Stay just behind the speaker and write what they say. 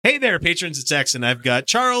Hey there, patrons. It's X, and I've got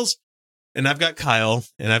Charles, and I've got Kyle,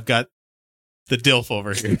 and I've got the DILF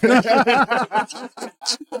over here.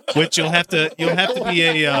 Which you'll have to be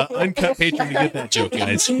a uncut patron to get that joke,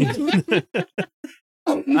 guys.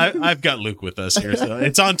 I've got Luke with us here, so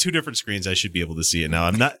it's on 2 different screens. I should be able to see it now.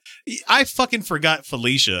 I fucking forgot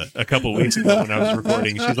Felicia a couple weeks ago when I was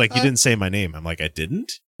recording. She's like, "You didn't say my name." I'm like, "I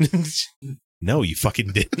didn't." No, you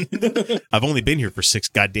fucking didn't. I've only been here for 6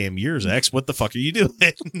 goddamn years, X. What the fuck are you doing?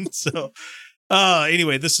 So,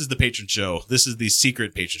 anyway, this is the patron show. This is the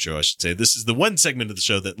secret patron show, I should say. This is the one segment of the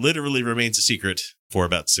show that literally remains a secret for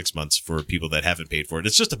about 6 months for people that haven't paid for it.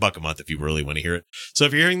 It's just $1 a month if you really want to hear it. So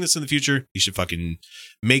if you're hearing this in the future, you should fucking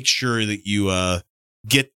make sure that you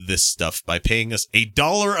get this stuff by paying us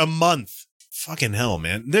 $1 a month. Fucking hell,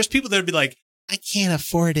 man. There's people that would be like, "I can't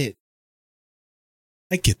afford it."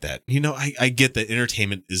 I get that. You know, I get that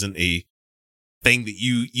entertainment isn't a thing that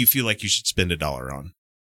you feel like you should spend $1 on.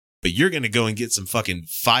 But you're going to go and get some fucking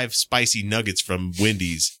 5 spicy nuggets from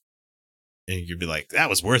Wendy's. And you'll be like, "That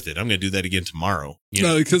was worth it. I'm going to do that again tomorrow." You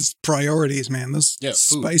know? No, because priorities, man. Those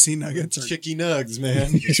spicy nuggets are chicky nugs,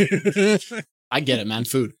 man. I get it, man.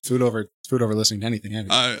 Food over listening to anything.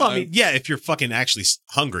 Well, I mean, yeah, if you're fucking actually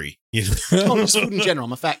hungry, you know. Oh, just food in general.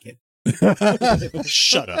 I'm a fat kid.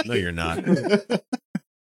 Shut up. No, you're not.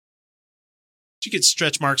 Did you get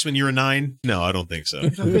stretch marks when you were 9? No, I don't think so.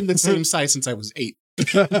 I've been the same size since I was 8.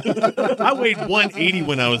 I weighed 180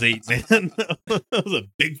 when I was 8, man. I was a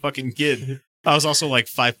big fucking kid. I was also like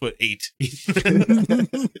 5'8".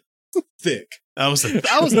 Thick. I was a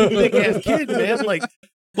big ass kid, man.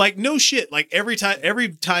 Like no shit. Like every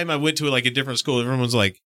time I went to like a different school, everyone was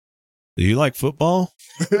like, "Do you like football?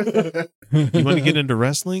 You want to get into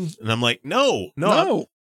wrestling?" And I'm like, No.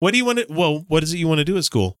 What do you want to? Well, what is it you want to do at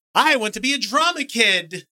school? I want to be a drama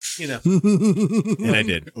kid, you know. And I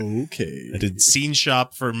did. Okay. I did scene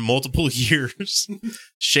shop for multiple years.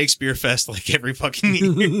 Shakespeare Fest like every fucking year.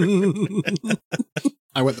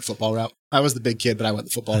 I went the football route. I was the big kid, but I went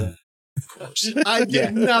the football route. Of course. I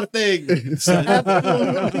did nothing.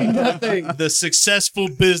 Absolutely nothing. The successful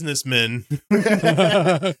businessman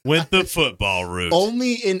went the football route.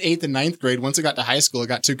 Only in 8th and 9th grade. Once I got to high school, it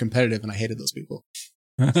got too competitive, and I hated those people.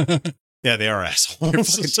 Yeah, they are assholes. They're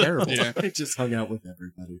fucking terrible. Yeah. I just hung out with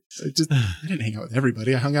everybody. I didn't hang out with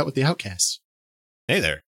everybody. I hung out with the outcasts. Hey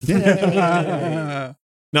there. No,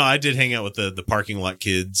 I did hang out with the parking lot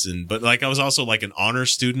kids, but like I was also like an honor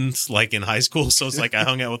student, like in high school. So it's like I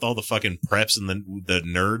hung out with all the fucking preps and the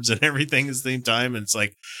nerds and everything at the same time. And it's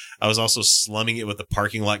like I was also slumming it with the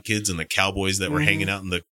parking lot kids and the cowboys that were hanging out in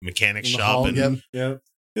the mechanic shop. And yeah.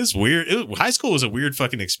 It's weird. High school was a weird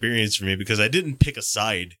fucking experience for me because I didn't pick a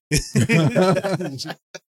side.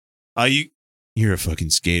 You're a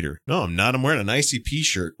fucking skater. No, I'm not. I'm wearing an ICP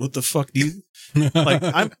shirt. What the fuck do you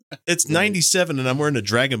like? It's 97 and I'm wearing a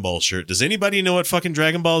Dragon Ball shirt. Does anybody know what fucking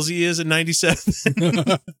Dragon Ball Z is in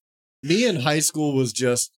 97? Me in high school was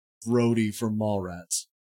just Brody from Mallrats.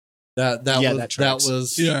 That was that tracks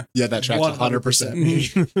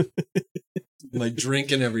 100%. My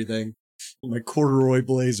drink and everything. My corduroy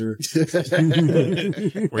blazer.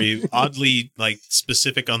 Were you oddly like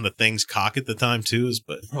specific on the thing's cock at the time too?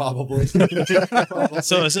 But probably.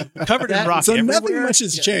 So is it covered in rock? So everywhere? nothing much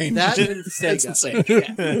has changed. That and Sega.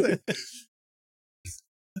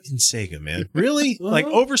 Fucking Sega, man. Really? Like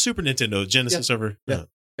over Super Nintendo, Genesis over. Yeah.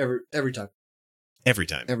 Every time. Every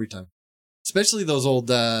time. Every time. Especially those old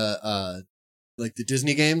like the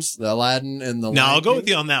Disney games, the Aladdin and the. Now Lion I'll go King, with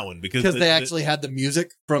you on that one because they actually had the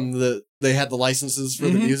music from they had the licenses for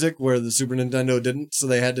the music where the Super Nintendo didn't, so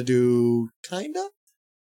they had to do kinda.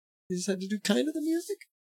 They just had to do kinda the music.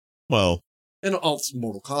 Well, and also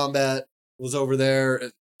Mortal Kombat was over there.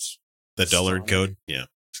 The Dullard code, yeah.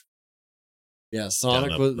 Yeah,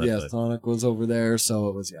 Sonic was over there, so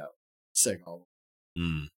it was Sega.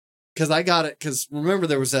 Because I got it. Because remember,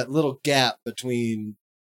 there was that little gap between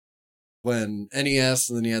when NES,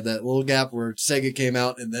 and then you had that little gap where Sega came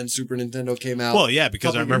out, and then Super Nintendo came out. Well, yeah,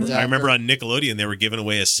 because I remember on Nickelodeon they were giving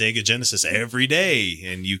away a Sega Genesis every day,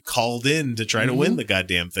 and you called in to try to win the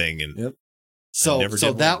goddamn thing. And so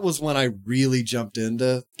that was when I really jumped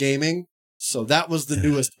into gaming. So that was the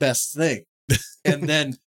newest best thing. And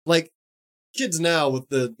then like kids now with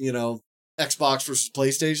the Xbox versus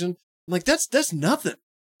PlayStation, I'm like that's nothing.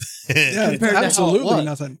 Yeah, absolutely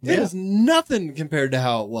nothing. It is nothing compared to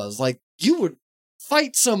how it was. Like you would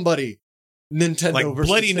fight somebody, Nintendo like versus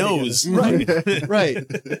bloody Sega. nose, right?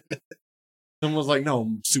 And was like,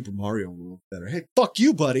 no, Super Mario will look better. Hey, fuck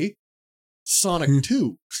you, buddy. Sonic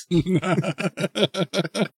 2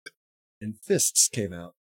 and Fists came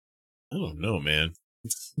out. I don't know, man.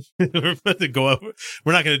 We're about to go up.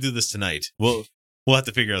 We're not going to do this tonight. We'll have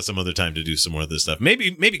to figure out some other time to do some more of this stuff.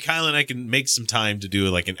 Maybe Kyle and I can make some time to do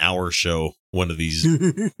like an hour show one of these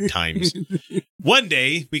times. One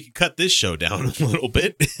day we can cut this show down a little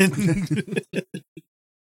bit and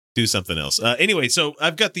do something else. Anyway, so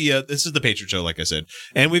I've got the this is the Patriot Show, like I said,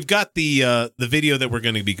 and we've got the video that we're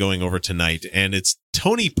going to be going over tonight, and it's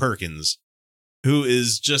Tony Perkins, who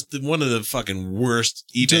is just one of the fucking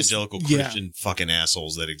worst evangelical Christian fucking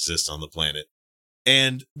assholes that exists on the planet.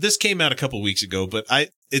 And this came out a couple weeks ago, but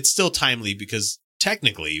it's still timely because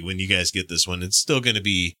technically when you guys get this one, it's still going to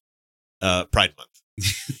be Pride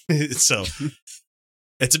Month. So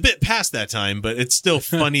it's a bit past that time, but it's still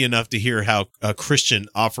funny enough to hear how a Christian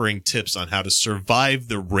offering tips on how to survive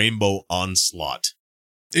the rainbow onslaught.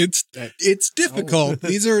 It's difficult. Oh.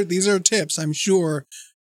 These are tips I'm sure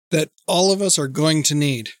that all of us are going to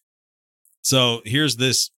need. So here's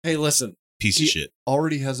this. Hey, listen, piece of shit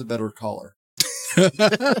already has a better collar.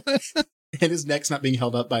 And his neck's not being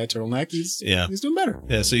held up by a turtleneck. He's doing better.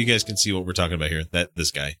 Yeah, so you guys can see what we're talking about here.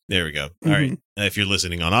 This guy. There we go. All right. If you're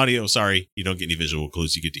listening on audio, sorry, you don't get any visual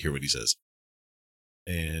clues. You get to hear what he says.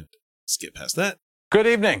 And skip past that. Good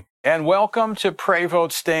evening, and welcome to Pray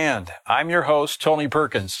Vote Stand. I'm your host, Tony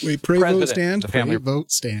Perkins. Wait, Pray Vote Stand? The Family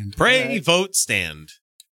Vote Stand. Pray Vote Stand.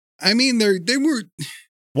 I mean, they were...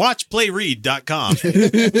 WatchPlayRead.com.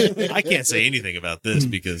 I can't say anything about this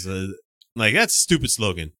because... like, that's a stupid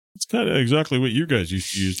slogan. It's kind of exactly what you guys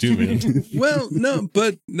used to use too, man. Well, no,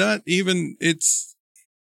 but not even. It's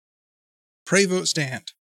Pray, Vote,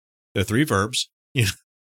 Stand. They're 3 verbs.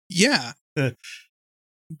 Yeah.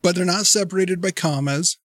 But they're not separated by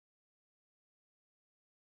commas.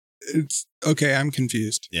 It's okay. I'm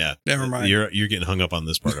confused. Yeah. Never mind. You're getting hung up on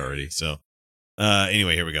this part already. So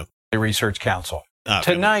anyway, here we go. The Research Council.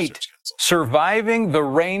 Tonight, surviving the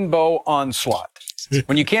rainbow onslaught.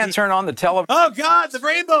 When you can't turn on the television. Oh, God, the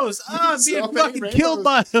rainbows. I'm being fucking killed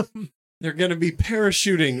by them. They're going to be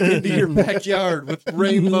parachuting into your backyard with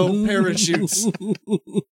rainbow parachutes.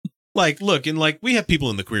 Like, look, and like, we have people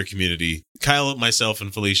in the queer community, Kyle, myself,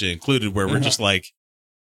 and Felicia included, where we're just like,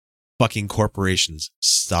 fucking corporations,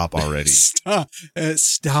 stop already.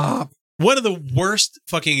 Stop. One of the worst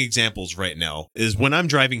fucking examples right now is when I'm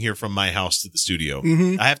driving here from my house to the studio,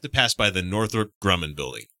 I have to pass by the Northrop Grumman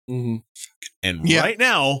building. And right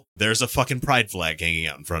now, there's a fucking pride flag hanging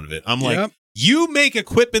out in front of it. I'm like, you make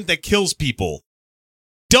equipment that kills people.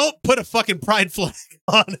 Don't put a fucking pride flag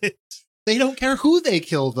on it. They don't care who they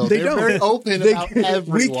kill, though. They're very open about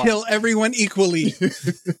everyone. We kill everyone equally.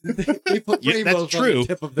 They put rainbows on the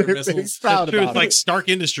tip of their missiles. It's like Stark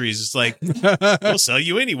Industries. It's like, we'll sell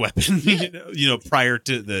you any weapon, you know, prior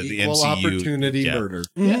to the Equal MCU. opportunity murder.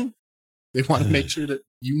 Yeah. They want to make sure that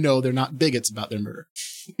you know they're not bigots about their murder.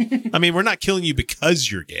 I mean, we're not killing you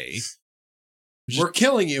because you're gay. We're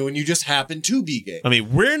killing you and you just happen to be gay. I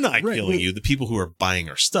mean, we're not killing you. The people who are buying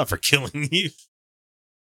our stuff are killing you.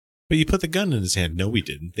 But you put the gun in his hand. No, we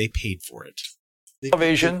didn't. They paid for it.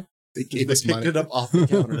 Television. They picked it up off the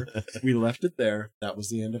counter. We left it there. That was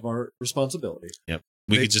the end of our responsibility. Yep.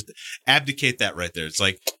 We could just abdicate that right there. It's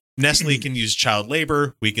like Nestle can use child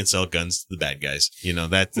labor. We can sell guns to the bad guys. You know,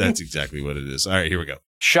 that's exactly what it is. All right, here we go.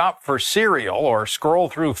 Shop for cereal or scroll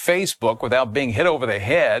through Facebook without being hit over the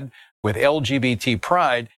head with LGBT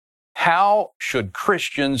pride. How should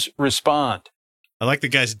Christians respond? I like the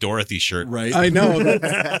guy's Dorothy shirt. Right. I know.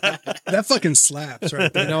 That fucking slaps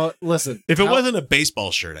right there. You know what? Listen. If it wasn't a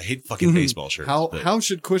baseball shirt, I hate fucking baseball shirts. How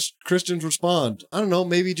should Christians respond? I don't know.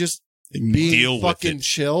 Maybe just being fucking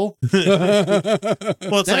chill.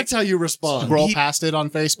 Well, that's how you respond. Scroll past it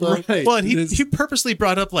on Facebook. Right. Well, he purposely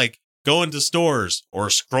brought up like going to stores or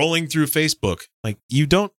scrolling through Facebook. Like, you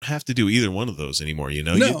don't have to do either one of those anymore, you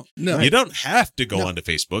know? No. You don't have to go onto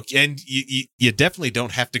Facebook, and you definitely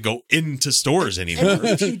don't have to go into stores anymore. And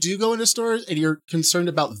if you do go into stores and you're concerned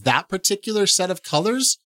about that particular set of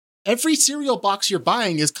colors, every cereal box you're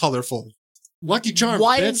buying is colorful. Lucky Charms.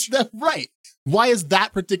 Why is that right? Why is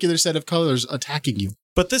that particular set of colors attacking you?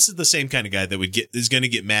 But this is the same kind of guy that is going to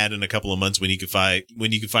get mad in a couple of months when you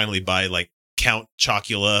can finally buy like Count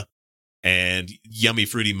Chocula and Yummy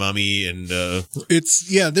Fruity Mummy and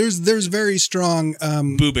there's very strong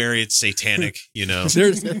Blueberry. It's satanic, you know.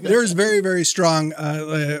 there's very, very strong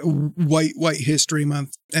white history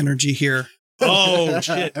month energy here. Oh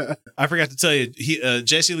shit, I forgot to tell you,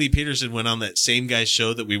 Jesse Lee Peterson went on that same guy's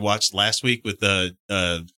show that we watched last week with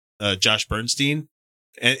Josh Bernstein,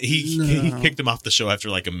 and he kicked him off the show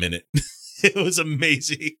after like a minute. It was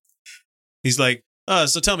amazing. He's like,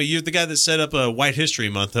 so tell me, you're the guy that set up a White History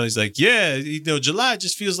Month. He's like, yeah, you know, July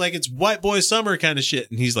just feels like it's white boy summer kind of shit.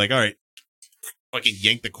 And he's like, all right, fucking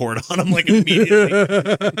yanked the cord on him like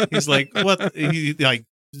immediately. He's like, what? He like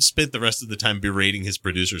spent the rest of the time berating his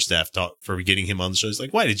producer staff for getting him on the show. He's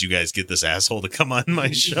like, why did you guys get this asshole to come on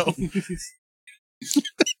my show?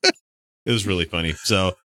 It was really funny.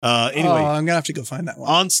 So anyway, I'm gonna have to go find that one.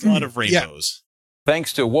 Onslaught of Rainbows.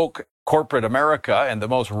 Thanks to woke corporate America and the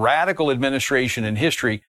most radical administration in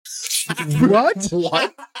history. What?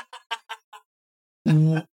 What?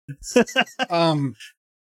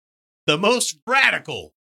 The most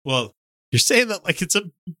radical. Well, you're saying that like it's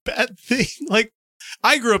a bad thing. Like,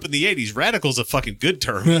 I grew up in the 80s. Radical's a fucking good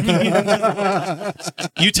term.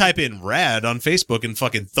 You type in rad on Facebook and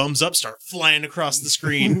fucking thumbs up start flying across the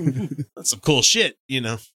screen. That's some cool shit, you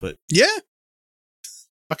know. But Yeah.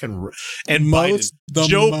 fucking and Most- Biden, the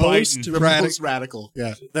Joe most Biden. The Radical. most radical.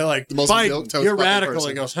 Yeah. They're like, The most Biden, milquetoast you're fucking radical. person.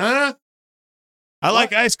 He goes, huh? I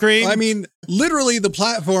like ice cream. I mean, literally, the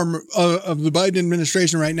platform of the Biden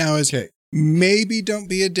administration right now is Okay. maybe don't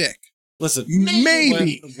be a dick. Listen,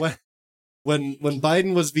 Maybe. when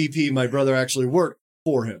Biden was VP, my brother actually worked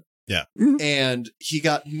for him. Yeah. And he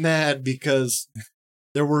got mad because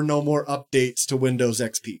there were no more updates to Windows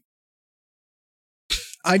XP.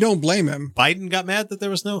 I don't blame him. Biden got mad that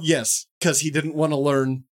there was no. Yes, because he didn't want to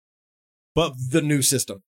learn But the new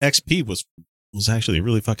system XP was actually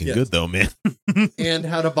really fucking Yes. good though, man. and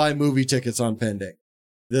how to buy movie tickets on Pandang.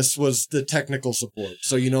 This was the technical support.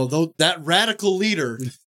 So, you know, though that radical leader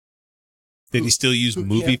Did he still use Who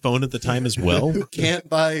movie can't- phone at the time as well? who can't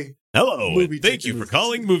buy. Hello, Movie and thank you for tickets.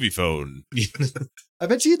 calling movie phone. I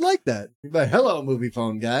bet you'd like that. But hello, movie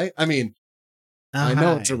phone guy. I mean, I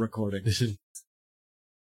know it's a recording.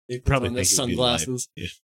 He puts Probably on his think it'd be live. sunglasses. Yeah.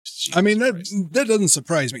 I mean, that doesn't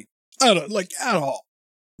surprise me. I don't like at all.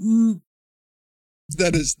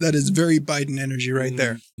 That is very Biden energy right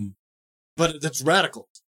there. But that's radical.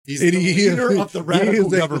 He's It- the he- leader of the he radical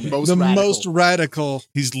is the- government. Most the radical. most radical.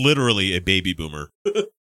 He's literally a baby boomer.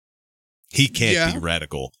 He can't Yeah. be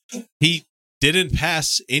radical. He didn't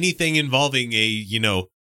pass anything involving a, you know,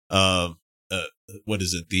 what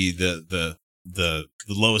is it? The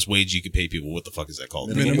lowest wage you could pay people. What the fuck is that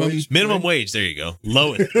called? Minimum wage. There you go.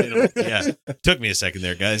 Lowest. Minimum. Yeah. Took me a second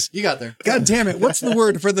there, guys. You got there. God damn it! What's the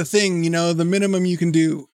word for the thing? You know, the minimum you can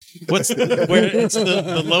do. Where it's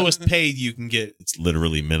the lowest paid you can get. It's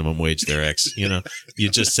literally minimum wage there, X. You know, you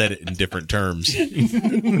just said it in different terms.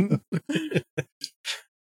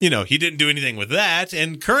 You know, he didn't do anything with that.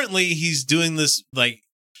 And currently he's doing this like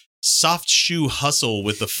soft shoe hustle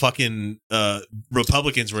with the fucking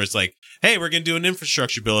Republicans where it's like, hey, we're going to do an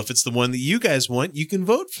infrastructure bill. If it's the one that you guys want, you can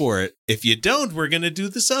vote for it. If you don't, we're going to do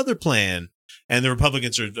this other plan. And the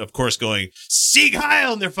Republicans are, of course, going, Sieg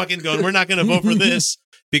Heil! And they're fucking going, we're not going to vote for this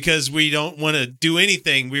because we don't want to do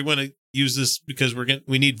anything. We want to use this because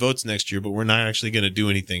we need votes next year, but we're not actually going to do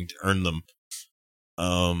anything to earn them.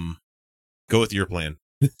 Go with your plan.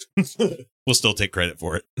 We'll still take credit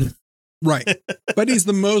for it. Right, but he's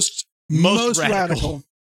the most radical.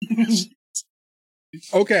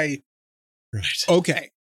 Okay, Right.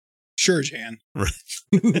 okay, sure, Jan.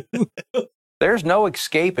 There's no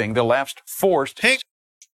escaping the left's forced Hank.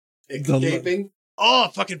 Escaping. Oh,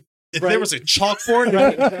 fucking. If Right. there was a chalkboard,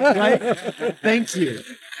 Right? Thank you.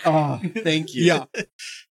 Thank you. Yeah,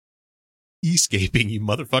 escaping, you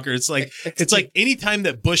motherfucker. It's like any time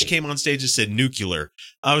that Bush came on stage and said nuclear,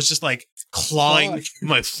 I was just like clawing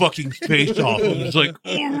my fucking face off. I was like,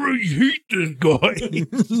 oh, I hate this guy.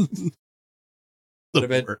 But I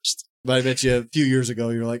bet- worst. But I bet you a few years ago,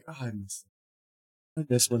 you're like, oh, I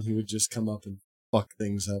miss when he would just come up and fuck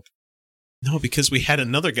things up. No, because we had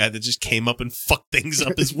another guy that just came up and fucked things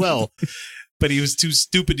up as well. But he was too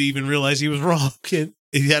stupid to even realize he was wrong. And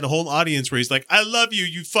he had a whole audience where he's like, I love you,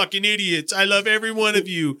 you fucking idiots. I love every one of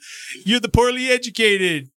you. You're the poorly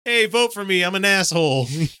educated. Hey, vote for me. I'm an asshole.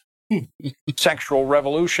 sexual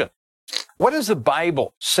revolution. What does the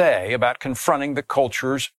Bible say about confronting the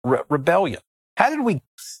culture's rebellion? How did we...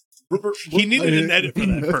 He needed an edit for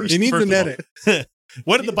that first. he needs first an of all. edit.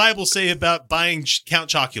 What did the Bible say about buying Count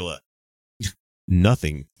Chocula?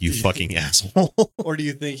 Nothing, you fucking asshole. Or do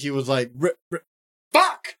you think he was like,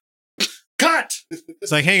 fuck! Cut!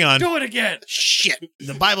 It's like, hang on. Do it again! Shit.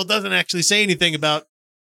 The Bible doesn't actually say anything about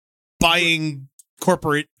buying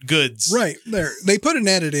corporate goods. Right there, they put an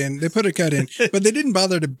edit in, they put a cut in, but they didn't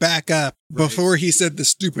bother to back up before he said the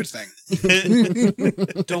stupid thing.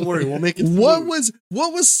 Don't worry, we'll make it. What smooth.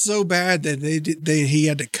 was so bad that he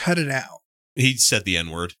had to cut it out? He said the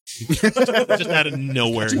N-word. Just out of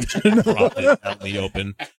nowhere. He dropped it out in the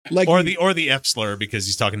open. Like Or the F slur because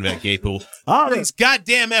he's talking about gay people. Oh, these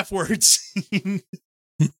goddamn F words.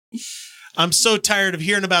 I'm so tired of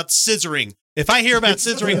hearing about scissoring. If I hear about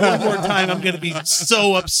censoring one more time, I'm going to be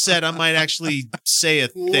so upset. I might actually say a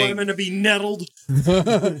thing. I'm going to be nettled.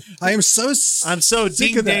 I'm so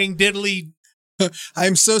ding dang diddly.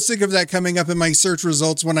 I'm so sick of that coming up in my search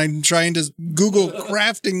results when I'm trying to Google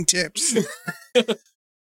crafting tips. It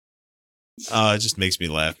just makes me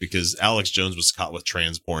laugh because Alex Jones was caught with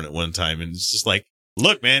trans porn at one time, and it's just like,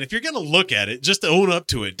 look, man, if you're gonna look at it, just own up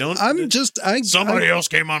to it. Don't. Somebody else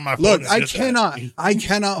came on my phone. Look, I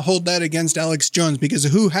cannot hold that against Alex Jones because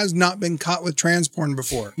who has not been caught with trans porn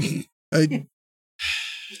before? On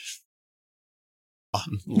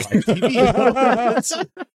live TV.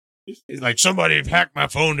 It's like somebody hacked my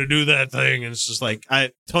phone to do that thing, and it's just like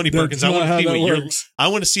Tony Perkins. I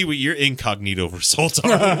want to see what your incognito results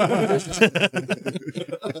are.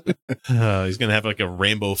 He's gonna have like a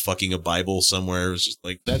rainbow fucking a Bible somewhere. It's just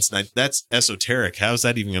like that's esoteric. How's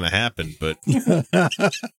that even gonna happen? But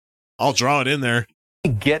I'll draw it in there.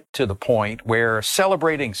 Get to the point where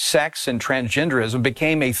celebrating sex and transgenderism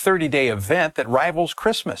became a 30-day event that rivals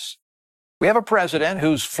Christmas. We have a president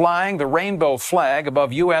who's flying the rainbow flag above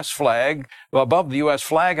the U.S. flag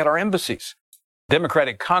at our embassies.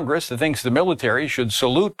 Democratic Congress that thinks the military should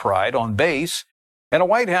salute Pride on base, and a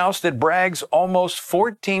White House that brags almost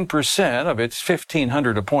 14% of its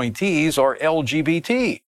 1,500 appointees are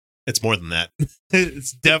LGBT. It's more than that.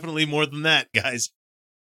 It's definitely more than that, guys.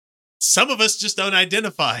 Some of us just don't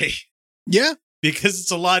identify. Yeah. Because it's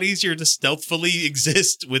a lot easier to stealthily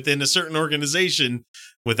exist within a certain organization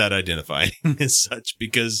without identifying as such,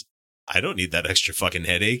 because I don't need that extra fucking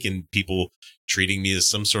headache and people treating me as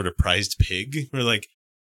some sort of prized pig. We're like,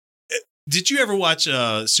 did you ever watch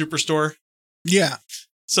Superstore? Yeah.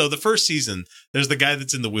 So the first season, there's the guy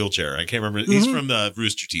that's in the wheelchair. I can't remember. He's from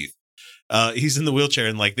Rooster Teeth. He's in the wheelchair,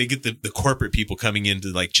 and like they get the corporate people coming in to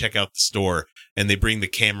like check out the store, and they bring the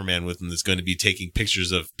cameraman with them that's going to be taking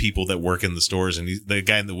pictures of people that work in the stores. And the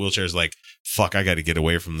guy in the wheelchair is like, "Fuck, I got to get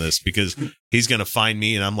away from this because he's going to find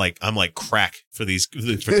me." And I'm like crack for these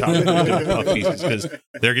photographers because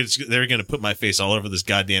they're going to put my face all over this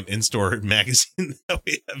goddamn in-store magazine that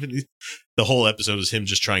we have. And the whole episode is him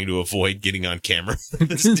just trying to avoid getting on camera.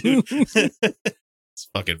 This dude. It's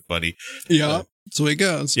fucking funny. Yeah. So it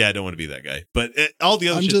goes. Yeah, I don't want to be that guy. But all the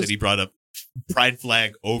other shit that he brought up, pride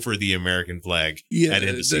flag over the American flag at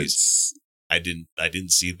embassies. I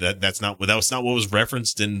didn't see that. That's not what was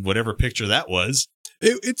referenced in whatever picture that was.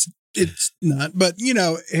 It's not. But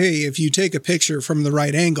hey, if you take a picture from the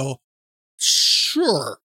right angle,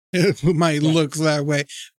 sure, it might look that way.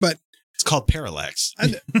 But it's called parallax.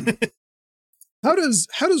 How does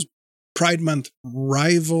Pride Month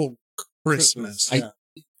rival Christmas?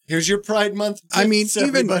 Here's your Pride Month. I mean,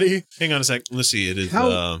 everybody. Hang on a sec. Let's see. It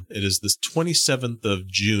is this 27th of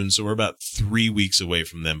June, so we're about 3 weeks away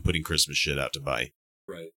from them putting Christmas shit out to buy.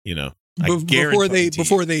 Right. Before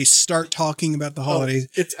they start talking about the holidays,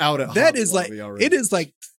 it's out at that is like already. It is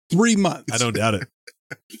like 3 months. I don't doubt it.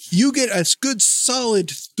 You get a good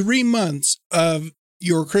solid 3 months of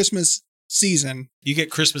your Christmas season. You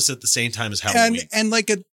get Christmas at the same time as Halloween, and like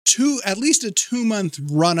at least a 2 month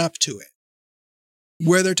run up to it,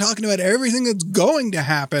 where they're talking about everything that's going to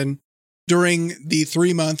happen during the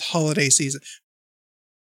 3 month holiday season.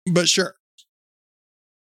 But sure,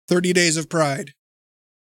 30 days of Pride,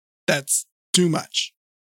 that's too much.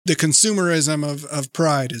 The consumerism of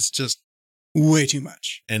Pride is just way too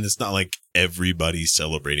much. And it's not like everybody's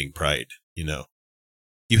celebrating Pride,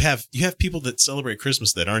 You have people that celebrate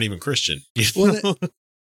Christmas that aren't even Christian. Well,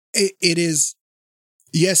 it is,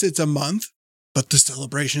 yes, it's a month, but the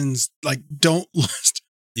celebrations don't last.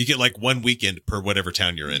 You get like 1 weekend per whatever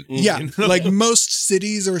town you're in. Yeah, like most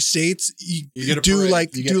cities or states, you do a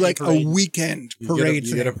weekend parade.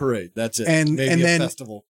 You get a parade. That's it. And Maybe then a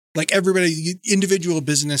festival. Like everybody, individual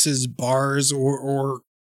businesses, bars, or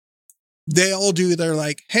they all do. They're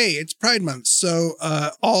like, hey, it's Pride Month, so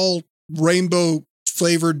all rainbow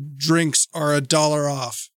flavored drinks are $1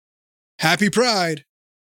 off. Happy Pride.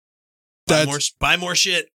 Buy more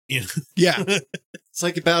shit. Yeah. It's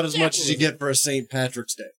like about as much as you get for a St.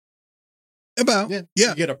 Patrick's Day. Yeah.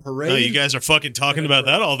 You get a parade. No, you guys are fucking talking about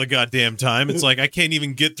that all the goddamn time. It's like I can't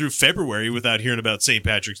even get through February without hearing about St.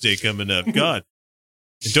 Patrick's Day coming up. God.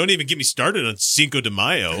 And don't even get me started on Cinco de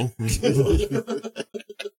Mayo.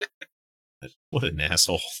 What an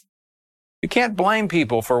asshole. You can't blame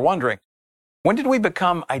people for wondering, when did we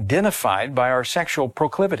become identified by our sexual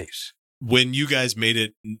proclivities? When you guys made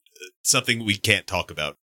it something we can't talk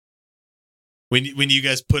about. When you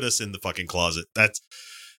guys put us in the fucking closet.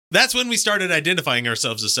 That's when we started identifying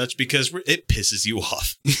ourselves as such, because it pisses you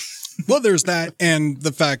off. Well, there's that, and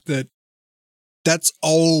the fact that that's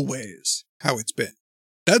always how it's been.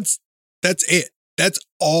 That's it. That's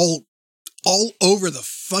all over the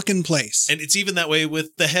fucking place. And it's even that way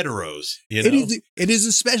with the heteros. You know? It is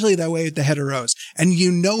especially that way with the heteros. And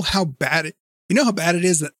you know how bad it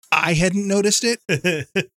is that I hadn't noticed it.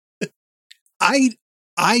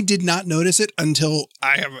 I did not notice it until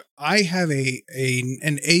I have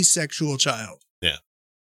an asexual child. Yeah.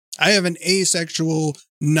 I have an asexual,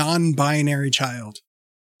 non-binary child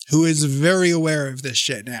who is very aware of this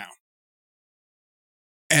shit now.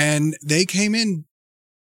 And they came in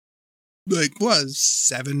like about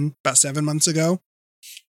 7 months ago,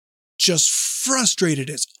 just frustrated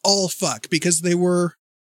as all fuck because they were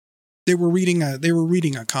reading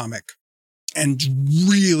a comic and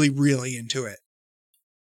really, really into it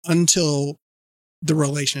until the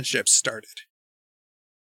relationship started.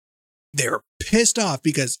 They're pissed off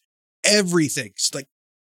because everything's like,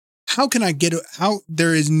 how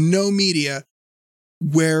there is no media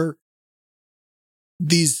where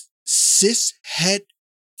these cis-het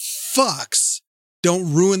fucks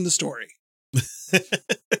don't ruin the story.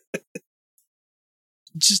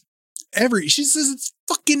 She says it's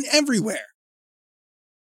fucking everywhere.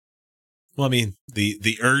 Well, I mean,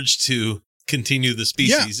 the urge to continue the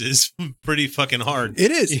species is pretty fucking hard.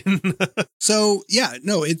 It is. So yeah,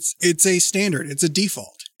 no, it's a standard. It's a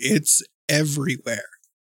default. It's everywhere.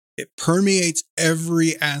 It permeates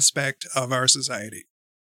every aspect of our society.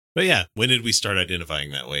 But yeah, when did we start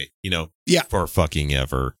identifying that way? You know, yeah, for fucking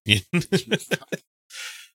ever.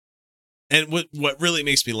 And what really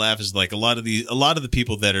makes me laugh is like a lot of the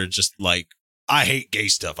people that are just like, I hate gay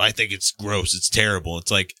stuff. I think it's gross. It's terrible.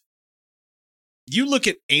 It's like, you look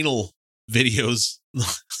at anal videos.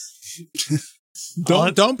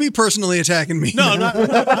 Don't be personally attacking me. No,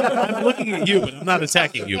 I'm looking at you, but I'm not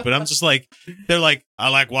attacking you. But I'm just like, they're like, I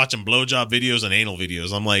like watching blowjob videos and anal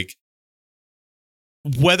videos. I'm like,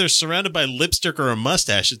 whether surrounded by lipstick or a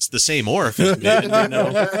mustache, it's the same orifice, man. You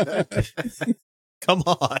know? Come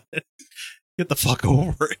on. Get the fuck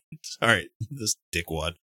over it. All right, this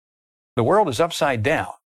dickwad. The world is upside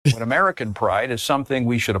down. When American pride is something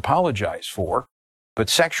we should apologize for, but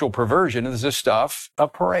sexual perversion is the stuff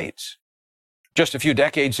of parades. Just a few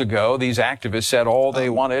decades ago, these activists said all they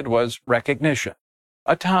wanted was recognition,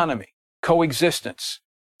 autonomy, coexistence.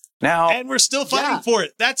 Now, and we're still fighting for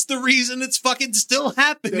it. That's the reason it's fucking still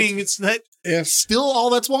happening. It's that still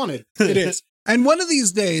all that's wanted. It is. And one of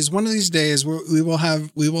these days, we will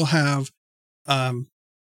have a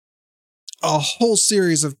whole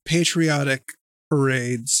series of patriotic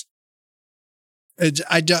parades.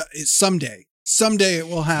 Someday it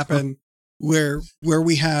will happen where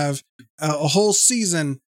we have a whole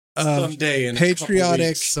season of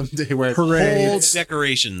patriotic parades,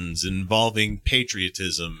 decorations involving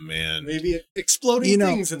patriotism and maybe exploding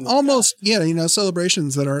things in the almost sky.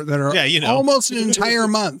 Celebrations that are almost an entire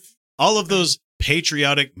month. All of those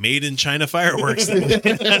patriotic made in China fireworks.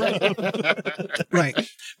 Right.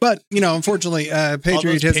 But, unfortunately,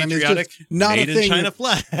 patriotism is just not a thing. China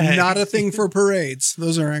flag. Not a thing for parades.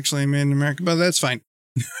 Those are actually made in America, but that's fine.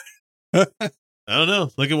 I don't know.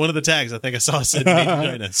 Look at one of the tags. I think I saw it said made in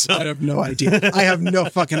China. So. I have no idea. I have no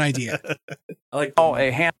fucking idea. I like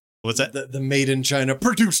what's that? The made in China,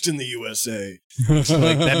 produced in the USA. Like,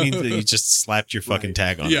 that means that you just slapped your fucking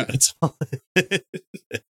tag on it. That's all.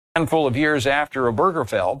 Handful of years after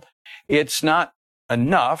Obergefell, it's not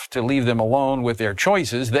enough to leave them alone with their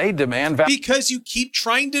choices. They demand because you keep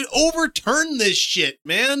trying to overturn this shit,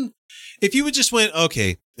 man. If you would just went,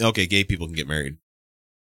 okay, gay people can get married.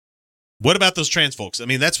 What about those trans folks? I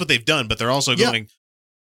mean, that's what they've done, but they're also going,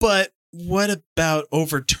 but what about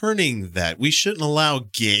overturning that? We shouldn't allow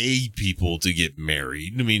gay people to get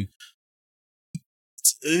married. I mean,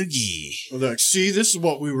 it's oogie. Well, like, see, this is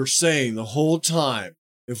what we were saying the whole time.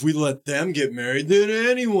 If we let them get married, then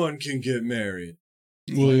anyone can get married.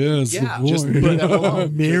 Well, yes. Yeah, just put them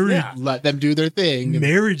alone. Marriage, let them do their thing.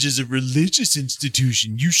 Marriage is a religious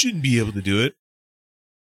institution. You shouldn't be able to do it.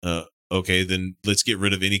 Okay, then let's get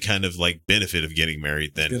rid of any kind of like benefit of getting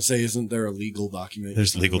married. Then I was gonna say, isn't there a legal document?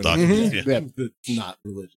 There's legal documents. Yeah. That's not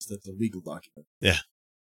religious. That's a legal document. Yeah,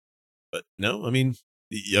 but no, I mean,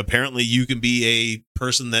 apparently you can be a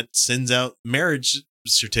person that sends out marriage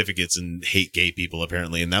certificates and hate gay people,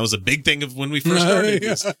 apparently, and that was a big thing of when we first started.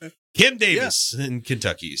 Kim Davis in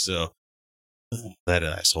Kentucky. So that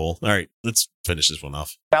asshole. All right, let's finish this one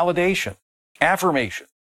off. validation, affirmation,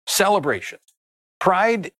 celebration.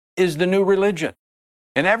 Pride is the new religion,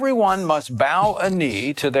 and everyone must bow a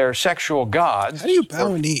knee to their sexual gods. How do you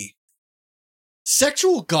bow a knee?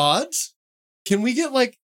 Sexual gods? Can we get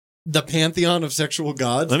like the pantheon of sexual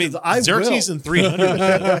gods? I mean, Xerxes and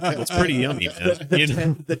 300. It's pretty yummy,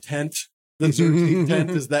 man. The tent. The 13th tent,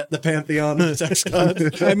 is that the pantheon of sex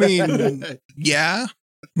gods? I mean, yeah.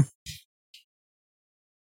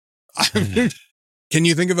 Can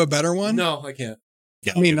you think of a better one? No, I can't.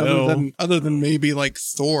 Yeah, I mean, other than maybe like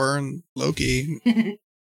Thor and Loki.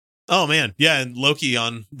 Oh man, yeah, and Loki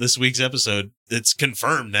on this week's episode, it's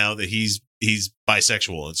confirmed now that he's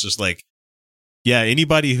bisexual. It's just like, yeah,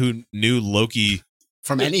 anybody who knew Loki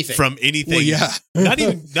from anything, well, yeah,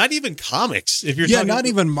 not even comics. If you're not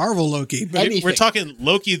even Marvel Loki, but we're talking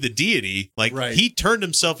Loki the deity. Like he turned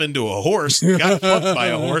himself into a horse, got fucked by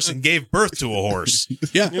a horse, and gave birth to a horse.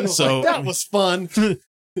 Yeah, so like, that was fun. All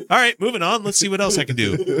right, moving on. Let's see what else I can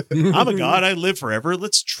do. I'm a god. I live forever.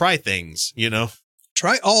 Let's try things.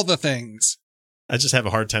 Try all the things. I just have a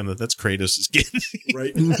hard time that's Kratos' kid.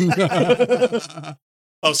 Right.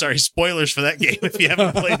 Oh, sorry. Spoilers for that game if you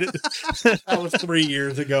haven't played it. That was 3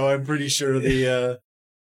 years ago. I'm pretty sure you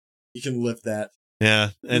can lift that.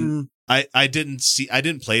 Yeah, and I didn't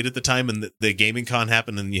play it at the time, and the gaming con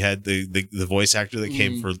happened, and you had the voice actor that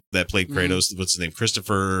came that played Kratos. What's his name?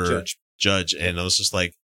 Christopher Judge, and I was just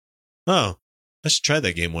like, oh, I should try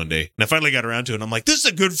that game one day. And I finally got around to it, and I'm like, this is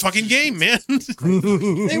a good fucking game, man.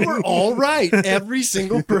 They were all right. Every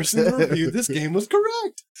single person who reviewed this game was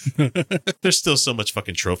correct. There's still so much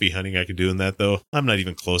fucking trophy hunting I could do in that, though. I'm not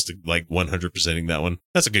even close to like 100%ing that one.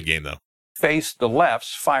 That's a good game, though. Face the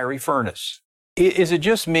left's fiery furnace. Is it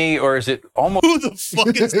just me, or is it almost... Who the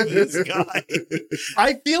fuck is this guy?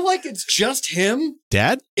 I feel like it's just him.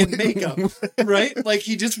 Dad? In makeup, right? Like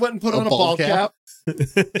he just went and put on a ball cap.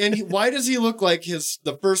 And why does he look like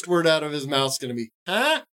the first word out of his mouth is going to be,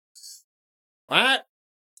 huh? What?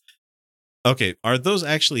 Okay, are those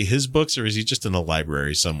actually his books, or is he just in a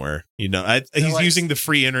library somewhere? He's like, using the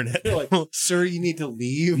free internet. They're like, sir, you need to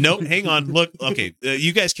leave. Nope, hang on. Look, okay,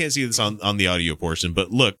 you guys can't see this on the audio portion, but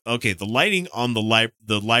look, okay, the lighting on the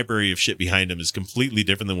library of shit behind him is completely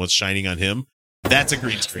different than what's shining on him. That's a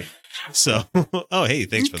green screen. So, oh, hey,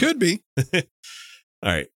 thanks for that. Could be. All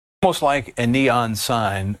right. Almost like a neon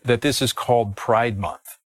sign that this is called Pride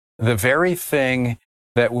Month. The very thing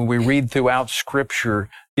that when we read throughout Scripture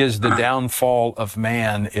is the downfall of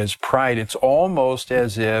man is pride. It's almost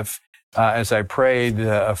as if, as I prayed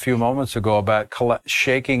a few moments ago about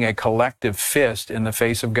shaking a collective fist in the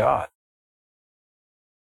face of God.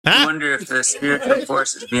 I wonder if the spiritual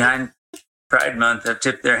forces behind Pride Month have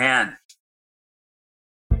tipped their hand.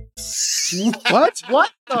 What?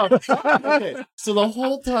 What the fuck? Okay. So the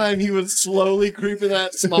whole time he was slowly creeping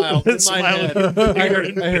that smile in my head.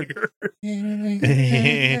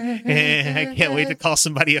 I can't wait to call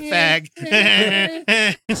somebody a fag.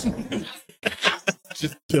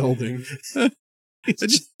 Just building.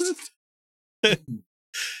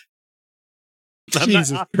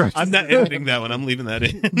 I'm not editing that one. I'm leaving that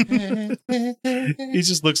in. He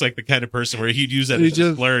just looks like the kind of person where he'd use that as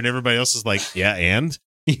a slur, and everybody else is like, yeah, and?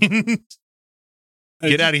 Get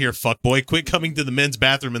out of here, fuckboy. Quit coming to the men's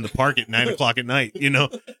bathroom in the park at 9 o'clock at night, You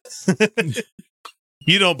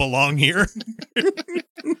don't belong here.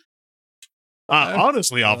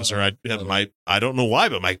 Honestly, officer, I don't know why,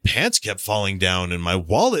 but my pants kept falling down, and my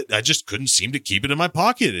wallet, I just couldn't seem to keep it in my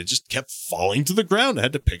pocket. It just kept falling to the ground. I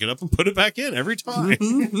had to pick it up and put it back in every time.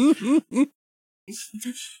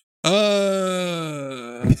 Got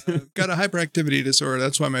a hyperactivity disorder.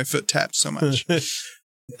 That's why my foot taps so much.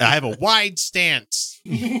 I have a wide stance.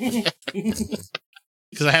 Because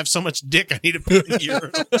I have so much dick, I need to put in the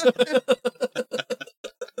urinal.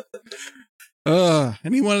 I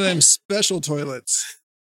need one of them special toilets.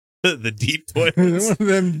 The deep toilets. One of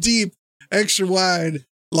them deep, extra wide,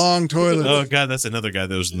 long toilets. Oh, God, that's another guy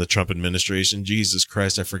that was in the Trump administration. Jesus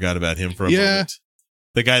Christ, I forgot about him for a moment.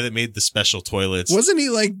 The guy that made the special toilets. Wasn't he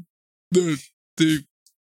like the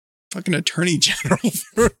fucking attorney general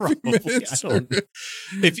for a few minutes?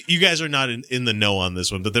 If you guys are not in the know on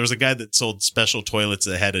this one, but there was a guy that sold special toilets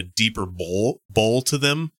that had a deeper bowl to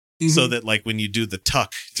them, so that like when you do the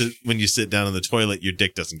tuck when you sit down in the toilet, your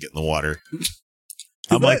dick doesn't get in the water.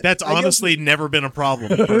 I'm like, that's honestly never been a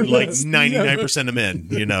problem for like 99% of men,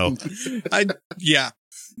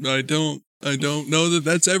 I don't know that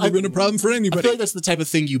that's ever been a problem for anybody. I feel like that's the type of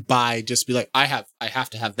thing you buy. Just be like, I have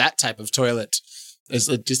to have that type of toilet. It's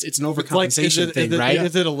an overcompensation thing, right?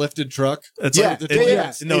 Is it a lifted truck? It's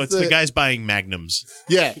the guy's buying Magnums.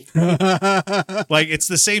 Yeah. Like, it's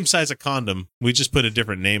the same size of condom. We just put a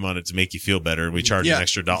different name on it to make you feel better, and we charge an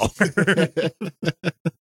extra $1.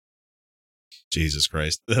 Jesus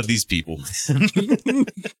Christ. These people.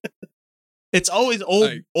 It's always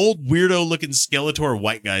old weirdo looking Skeletor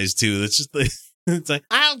white guys too. It's just it's like,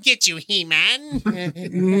 I'll get you, He-Man.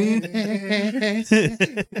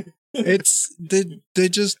 It's they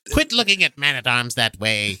just quit looking at Man-at-Arms that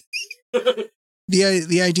way.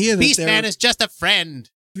 The idea that Beastman is just a friend.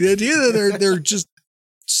 The idea that they're just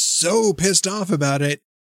so pissed off about it.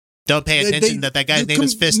 Don't pay attention that guy's name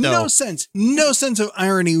is Fisto. No sense of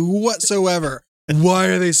irony whatsoever. Why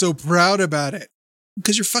are they so proud about it?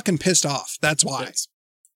 Because you're fucking pissed off. That's why.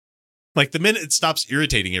 Like the minute it stops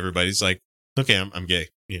irritating everybody, it's like, okay, I'm gay.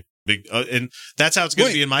 Yeah, big, and that's how it's going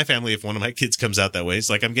to be in my family. If one of my kids comes out that way, it's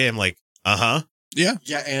like I'm gay. I'm like, yeah,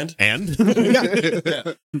 and yeah.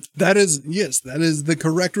 That is the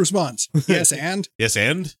correct response. Yes, and yes,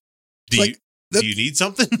 and do you need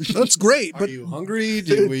something? That's great. But are you hungry?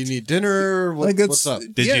 Do we need dinner? What's up?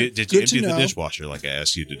 Did you empty the dishwasher like I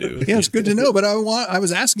asked you to do? Yeah, it's good to know. But I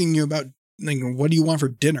was asking you about, like, what do you want for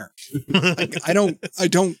dinner? Like, I don't.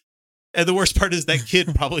 And the worst part is that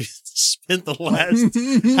kid probably spent the last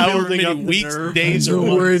however many weeks, days, or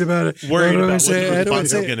months worried about it. Worried about what the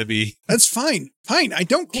response is going to be. That's fine. Fine. I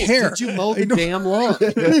don't care. Did you mow the damn lawn?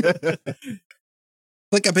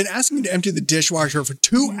 Like, I've been asking you to empty the dishwasher for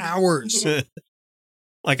 2 hours.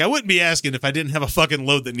 Like, I wouldn't be asking if I didn't have a fucking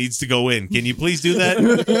load that needs to go in. Can you please do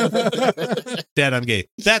that? Dad, I'm gay.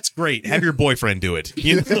 That's great. Have your boyfriend do it.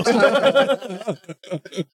 You know?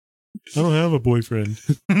 I don't have a boyfriend.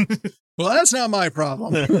 Well, that's not my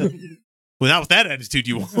problem. Well, not with that attitude,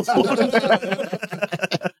 you won't.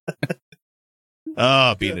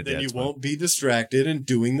 Oh, being a dad. Then you won't be distracted and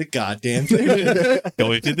doing the goddamn thing.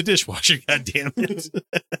 Go into the dishwasher, goddamn it.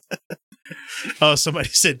 Oh, somebody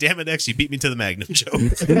said, damn it, X, you beat me to the Magnum joke.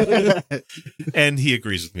 And he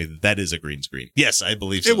agrees with me that is a green screen. Yes, I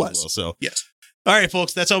believe so. It was. As well, so, yes. All right,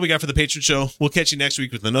 folks, that's all we got for the Patron Show. We'll catch you next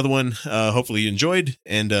week with another one. Hopefully you enjoyed,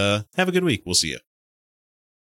 and have a good week. We'll see you.